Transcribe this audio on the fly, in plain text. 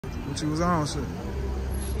What you was on, shit?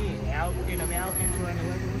 Shit, out, enjoying the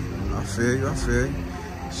weather. I feel you.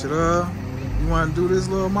 Should you want to do this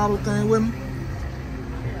little model thing with me?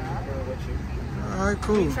 Yeah, I'll do it with you. All right,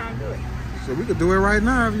 cool. You trying to do it? So we could do it right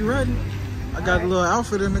now if you ready. I got a little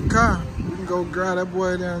outfit in the car. We can go grab that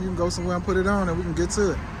boy down. You can go somewhere and put it on and we can get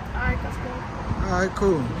to it. All right, that's cool. All right,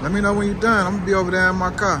 cool. Let me know when you're done. I'm going to be over there in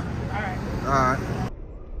my car. All right. All right.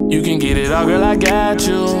 You can get it all, girl, I got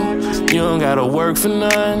you. You don't gotta work for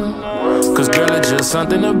none. Cause girl, it's just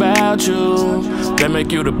something about you that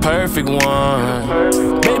make you the perfect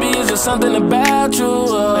one. Baby, it's just something about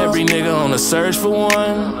you. Every nigga on the search for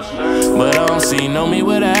one, but I don't see no me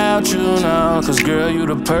without you now. Cause girl, you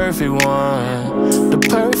the perfect one. The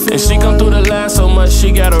perfect. And she come through the line so much,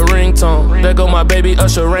 she got a ringtone. There go my baby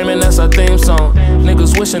Usher Raymond, that's her theme song.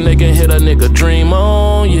 Niggas wishing they can hit a nigga dream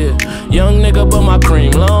on, yeah. Young nigga, but my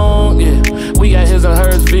cream long, yeah. We got his and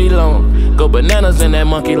hers V-long. Go bananas in that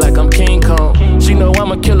monkey like I'm King Kong. She know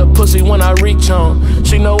I'ma kill a pussy when I reach on.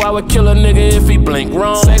 She know I would kill a nigga if he blink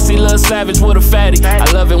wrong. Sexy little savage with a fatty.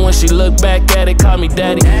 I love it when she look back at it, call me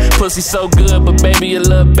daddy. Pussy so good, but baby a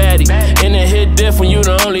little baddie. And it hit different, you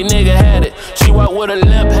the only nigga had it. She walk with a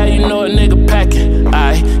limp, how you know a nigga packing?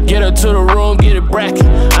 I get her to the room, get it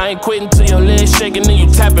brackin'. I ain't quitting till your legs shaking and you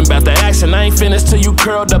tapping. About the action, I ain't finished till you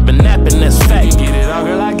curled up and napping, that's fact. You can get it all,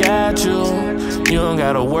 girl, I got you. You don't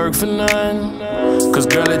gotta work for none. Cause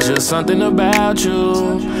girl, it's just something about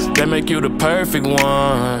you that make you the perfect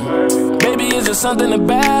one. Baby, it's just something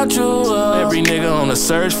about you. Every nigga on the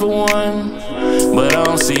search for one, but I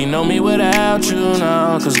don't see no me without you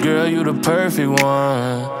now. Cause girl, you the perfect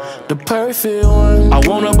one. The perfect one. I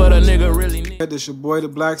want her, but a nigga really need. This your boy, The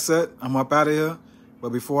Black Set. I'm up out of here. But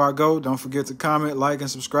before I go, don't forget to comment, like, and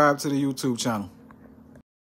subscribe to the YouTube channel.